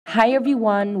Hi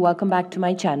everyone, welcome back to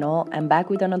my channel. I'm back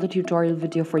with another tutorial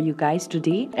video for you guys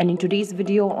today, and in today's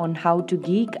video on how to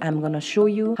geek, I'm gonna show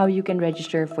you how you can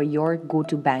register for your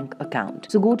Go2Bank account.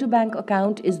 So Go2Bank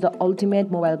account is the ultimate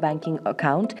mobile banking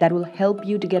account that will help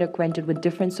you to get acquainted with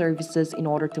different services in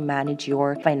order to manage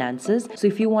your finances. So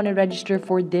if you want to register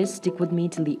for this, stick with me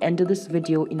till the end of this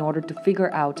video in order to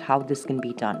figure out how this can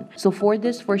be done. So for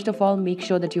this, first of all, make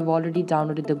sure that you've already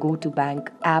downloaded the Go2Bank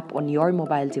app on your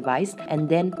mobile device, and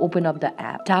then open up the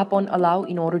app. Tap on allow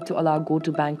in order to allow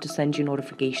Go2Bank to send you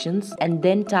notifications, and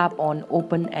then tap on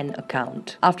open an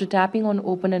account. After tapping on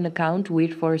open an account,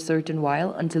 wait for a certain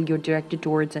while until you're directed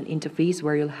towards an interface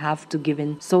where you'll have to give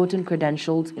in certain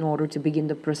credentials in order to begin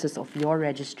the process of your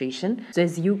registration. So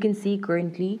as you can see,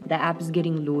 currently the app is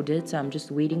getting loaded, so I'm just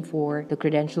waiting for the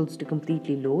credentials to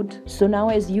completely load. So now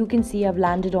as you can see, I've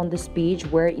landed on this page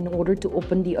where in order to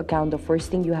open the account, the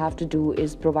first thing you have to do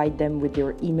is provide them with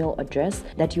your email address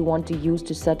that you want to use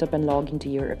to set up and log into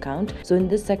your account. So in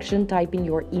this section, type in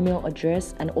your email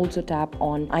address and also tap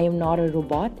on I am not a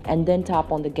robot, and then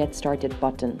tap on the get started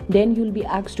button. Then you'll be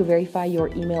asked to verify your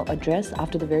email address.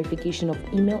 After the verification of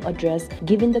email address,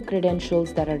 give in the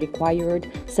credentials that are required,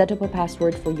 set up a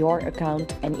password for your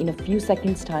account, and in a few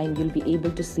seconds time you'll be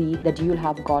able to see that you'll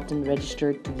have gotten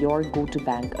registered to your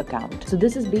Go2Bank account. So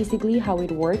this is basically how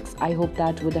it works. I hope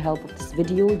that with the help of this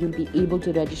video you'll be able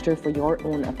to register for your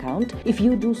own account. If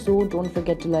you do so, don't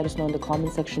forget to let us know in the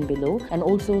comment section below, and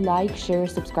also like, share,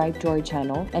 subscribe to our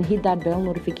channel and hit that bell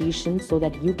notification so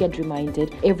that you get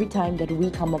reminded every time that we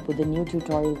come up with a new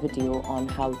tutorial video on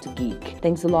how to geek.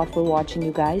 Thanks a lot for watching,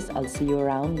 you guys. I'll see you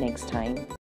around next time.